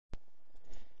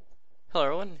Hello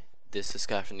everyone, this is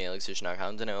Scott from the Elixir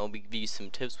Hounds, and I will give you some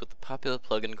tips with a popular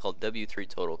plugin called W3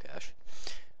 Total Cache.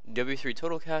 W3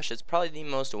 Total Cache is probably the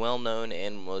most well-known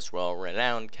and most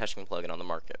well-renowned caching plugin on the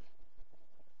market.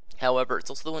 However, it's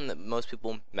also the one that most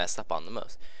people mess up on the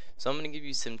most. So I'm going to give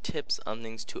you some tips on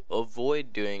things to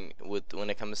avoid doing when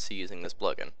it comes to using this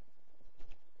plugin.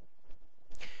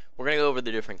 We're going to go over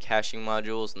the different caching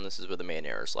modules, and this is where the main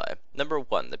errors lie. Number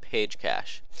 1, the page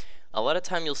cache. A lot of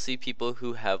time you'll see people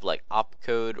who have like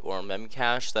opcode or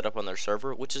memcache set up on their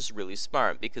server, which is really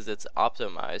smart because it's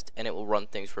optimized and it will run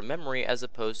things from memory as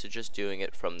opposed to just doing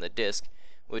it from the disk,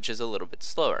 which is a little bit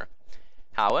slower.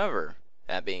 However,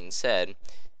 that being said,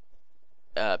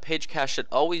 page cache should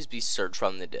always be searched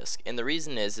from the disk, and the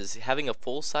reason is having a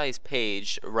full-size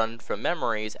page run from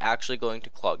memory is actually going to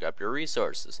clog up your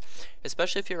resources,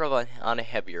 especially if you're on a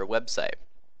heavier website.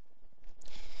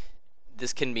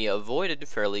 This can be avoided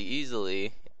fairly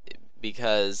easily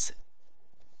because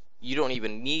you don't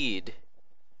need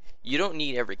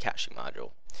every caching module.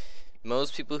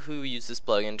 Most people who use this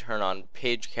plugin turn on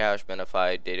page cache,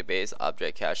 minify, database,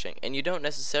 object caching, and you don't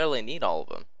necessarily need all of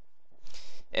them.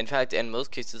 In fact, in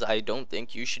most cases, I don't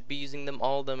think you should be using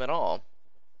all of them at all.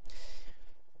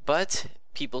 But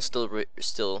people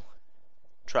still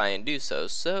try and do so.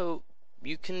 So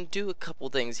you can do a couple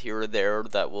things here or there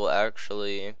that will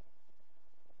actually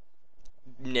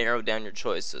narrow down your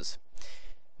choices.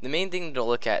 The main thing to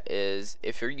look at is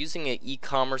if you're using an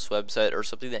e-commerce website or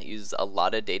something that uses a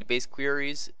lot of database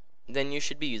queries, then you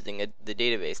should be using the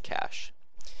database cache.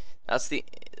 That's the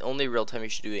only real time you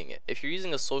should be doing it. If you're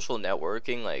using a social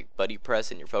networking like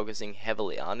BuddyPress and you're focusing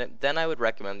heavily on it, then I would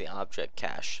recommend the object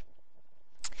cache.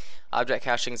 Object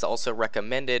caching is also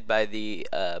recommended by the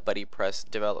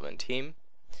BuddyPress development team,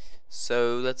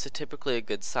 so that's typically a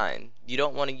good sign. You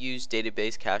don't want to use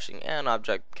database caching and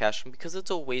object caching because it's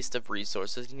a waste of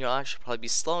resources and you'll actually probably be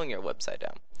slowing your website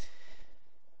down.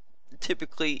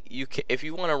 Typically, if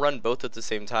you want to run both at the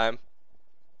same time,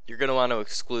 you're going to want to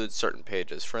exclude certain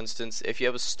pages. For instance, if you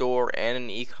have a store and an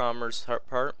e-commerce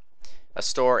part, a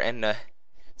store and a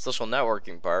social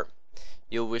networking part,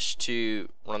 you'll wish to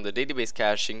run the database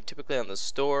caching typically on the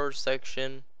store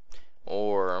section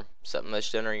or something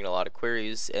that's generating a lot of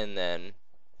queries, and then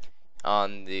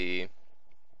on the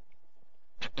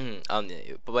on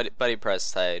the BuddyPress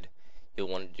side, you'll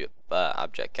want to do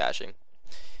object caching.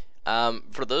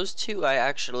 For those two, I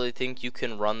actually think you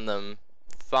can run them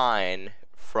fine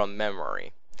from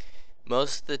memory.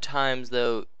 Most of the times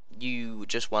though, you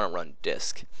just want to run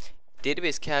disk.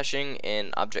 Database caching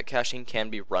and object caching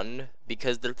can be run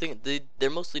because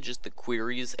they're mostly just the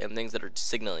queries and things that are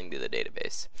signaling to the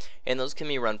database, and those can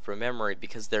be run from memory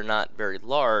because they're not very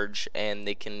large and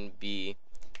they can be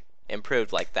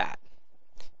improved like that.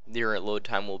 Their load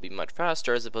time will be much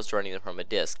faster as opposed to running them from a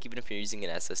disk. Even if you're using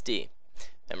an SSD,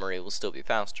 memory will still be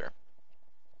faster.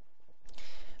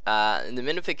 And the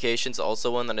minification is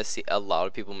also one that I see a lot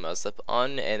of people mess up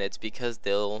on, and it's because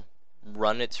they'll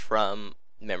run it from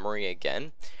memory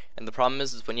again. And the problem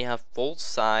is when you have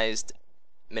full-sized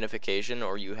minification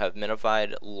or you have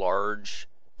minified large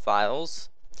files,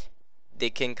 they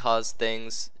can cause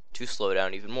things to slow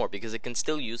down even more because it can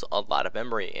still use a lot of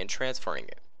memory in transferring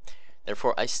it.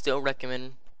 Therefore, I still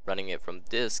recommend running it from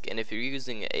disk, and if you're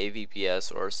using a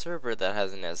VPS or a server that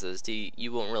has an SSD,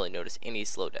 you won't really notice any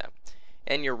slowdown,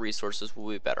 and your resources will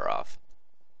be better off.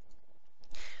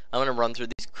 I'm going to run through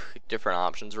these different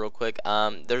options real quick.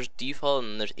 There's default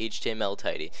and there's HTML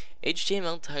tidy.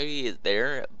 HTML tidy is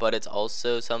there, but it's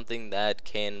also something that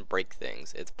can break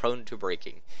things. It's prone to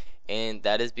breaking, and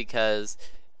that is because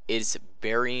it's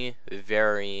very,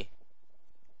 very,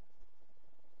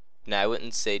 now I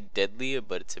wouldn't say deadly,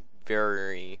 but it's a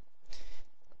very,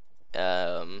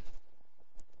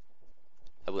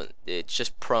 it's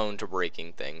just prone to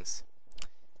breaking things.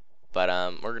 But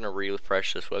we're gonna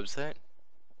refresh this website,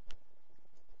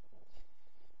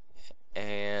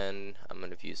 and I'm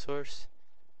gonna view source,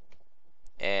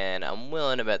 and I'm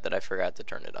willing to bet that I forgot to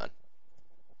turn it on.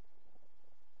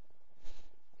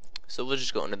 So we'll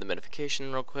just go into the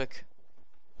minification real quick.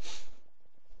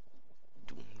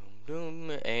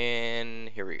 And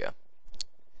here we go.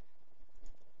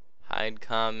 Hide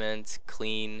comments,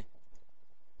 clean.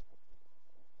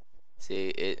 See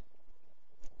it.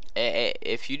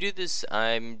 If you do this,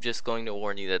 I'm just going to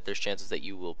warn you that there's chances that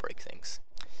you will break things.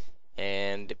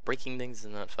 And breaking things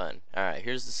is not fun. Alright,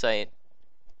 here's the site.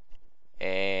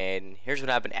 And here's what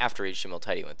happened after HTML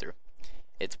tidy went through.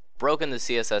 It's broken the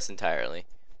CSS entirely.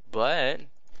 But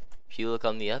if you look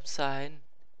on the upside,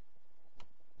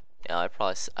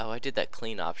 I did that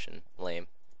clean option, lame.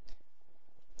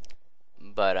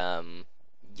 But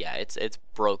yeah, it's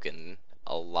broken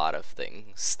a lot of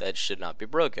things that should not be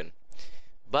broken.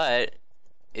 But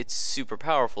it's super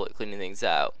powerful at cleaning things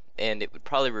out, and it would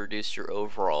probably reduce your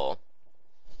overall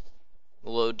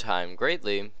load time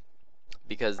greatly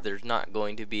because there's not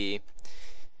going to be a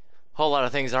whole lot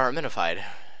of things that aren't minified.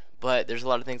 But there's a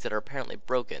lot of things that are apparently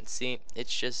broken. See,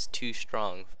 it's just too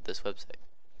strong for this website.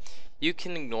 You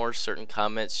can ignore certain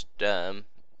comments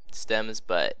stems,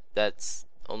 but that's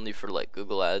only for like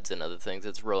Google Ads and other things.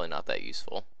 It's really not that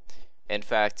useful. In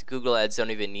fact, Google Ads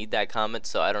don't even need that comment,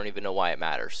 so I don't even know why it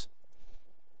matters.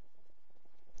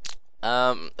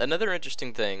 Another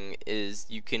interesting thing is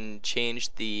you can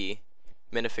change the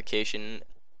minification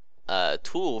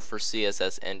tool for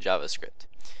CSS and JavaScript.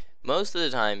 Most of the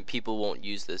time, people won't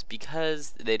use this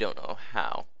because they don't know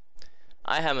how.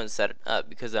 I haven't set it up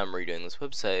because I'm redoing this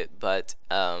website, but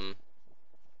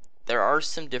there are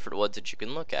some different ones that you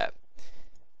can look at.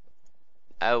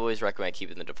 I always recommend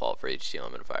keeping the default for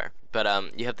HTML minifier. But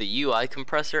you have the UI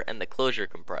compressor and the closure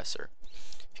compressor.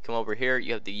 If you come over here,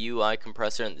 you have the UI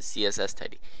compressor and the CSS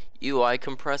tidy. UI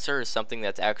compressor is something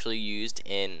that's actually used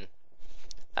in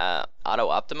auto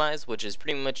optimize, which is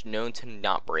pretty much known to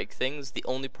not break things. The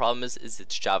only problem is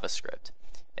it's JavaScript.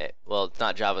 Well, it's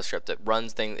not JavaScript. It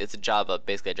runs things. It's a Java,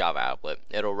 basically a Java applet.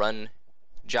 It'll run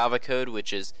Java code,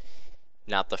 which is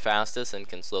not the fastest and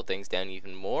can slow things down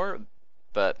even more.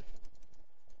 But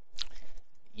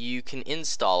you can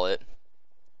install it,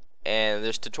 and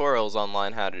there's tutorials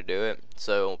online how to do it,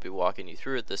 so I won't be walking you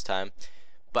through it this time.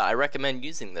 But I recommend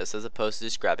using this as opposed to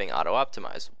just grabbing auto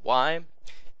optimize. Why?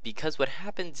 Because what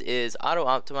happens is auto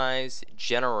optimize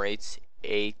generates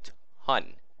a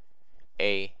ton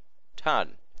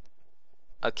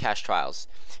of cache files,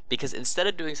 because instead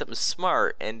of doing something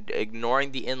smart and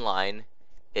ignoring the inline,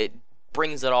 it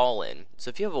brings it all in. So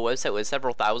if you have a website with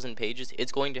several thousand pages,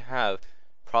 it's going to have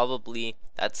probably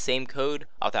that same code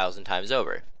 1,000 times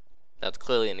over. That's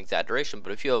clearly an exaggeration,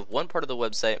 but if you have one part of the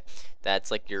website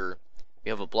that's like you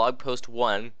have a blog post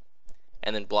 1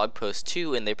 and then blog post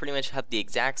 2, and they pretty much have the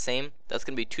exact same, that's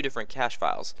going to be 2 different cache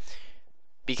files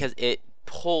because it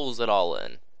pulls it all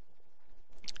in,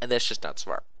 and that's just not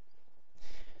smart.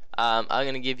 I'm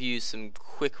going to give you some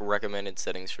quick recommended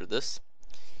settings for this.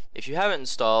 If you have it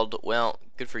installed, well,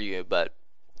 good for you, but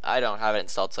I don't have it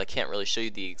installed, so I can't really show you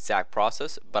the exact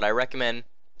process, but I recommend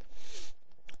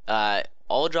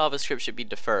all JavaScript should be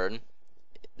deferred,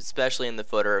 especially in the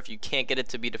footer. If you can't get it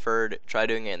to be deferred, try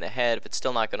doing it in the head. If it's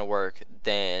still not going to work,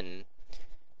 then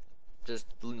just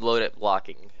load it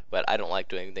blocking, but I don't like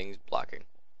doing things blocking.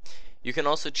 You can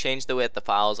also change the way that the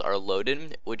files are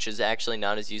loaded, which is actually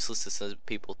not as useless as some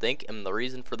people think, and the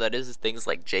reason for that is things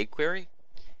like jQuery.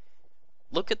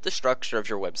 Look at the structure of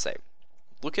your website.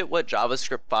 Look at what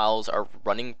JavaScript files are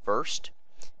running first,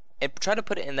 and try to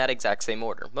put it in that exact same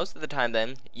order. Most of the time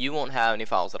then, you won't have any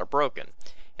files that are broken,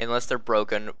 unless they're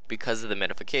broken because of the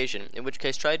minification, in which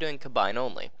case try doing combine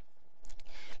only.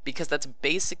 Because that's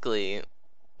basically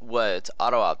what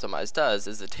auto optimize does,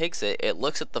 is it takes it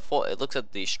looks at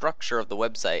the structure of the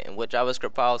website and what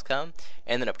JavaScript files come,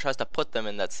 and then it tries to put them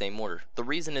in that same order. The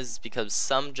reason is because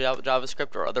some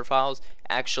JavaScript or other files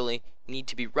actually need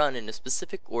to be run in a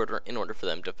specific order in order for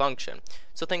them to function.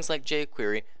 So things like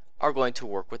jQuery are going to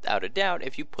work without a doubt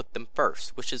if you put them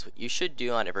first, which is what you should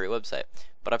do on every website.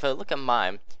 But if I look at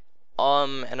mine,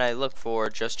 and I look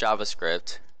for just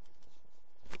JavaScript,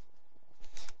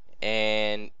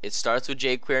 and it starts with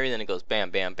jQuery, then it goes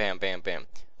bam, bam, bam, bam, bam,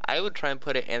 I would try and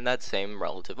put it in that same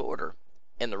relative order.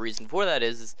 And the reason for that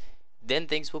is then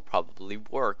things will probably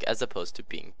work as opposed to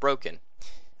being broken.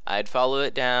 I'd follow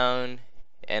it down,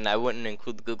 and I wouldn't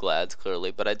include the Google Ads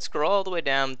clearly, but I'd scroll all the way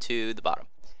down to the bottom.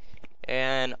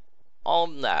 And all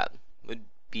of that would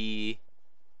be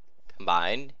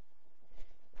combined,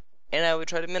 and I would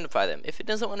try to minify them. If it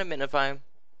doesn't want to minify,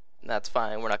 that's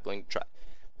fine, we're not going to try.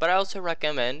 But I also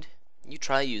recommend you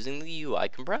try using the UI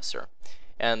compressor.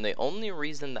 And the only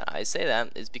reason that I say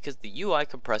that is because the UI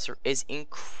compressor is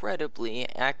incredibly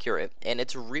accurate, and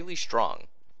it's really strong.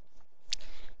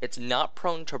 It's not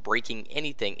prone to breaking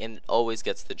anything, and it always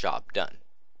gets the job done.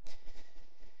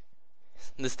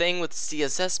 The thing with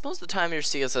CSS, most of the time your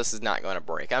CSS is not going to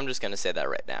break. I'm just going to say that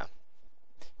right now.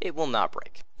 It will not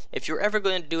break. If you're ever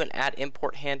going to do an add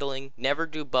import handling, never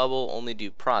do bubble, only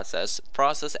do process.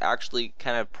 Process actually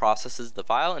kind of processes the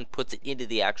file and puts it into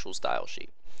the actual style sheet.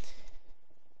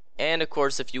 And of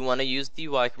course, if you want to use the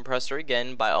UI compressor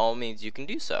again, by all means you can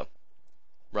do so.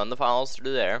 Run the files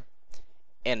through there,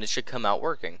 and it should come out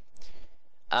working.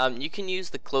 You can use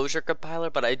the closure compiler,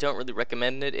 but I don't really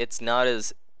recommend it. It's not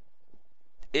as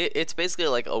it's basically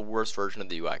like a worse version of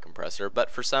the UI compressor, but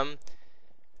for some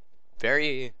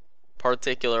very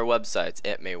particular websites,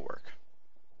 it may work.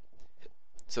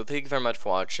 So thank you very much for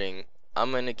watching.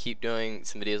 I'm going to keep doing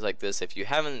some videos like this. If you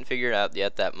haven't figured out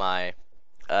yet that my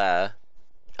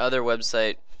other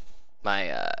website,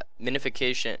 my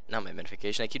minification, not my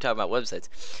minification, I keep talking about websites,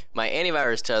 my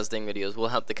antivirus testing videos will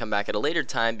have to come back at a later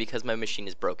time because my machine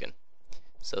is broken.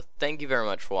 So thank you very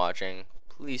much for watching.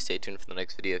 Please stay tuned for the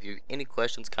next video. If you have any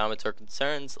questions, comments, or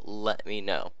concerns, let me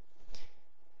know.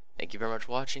 Thank you very much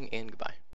for watching, and goodbye.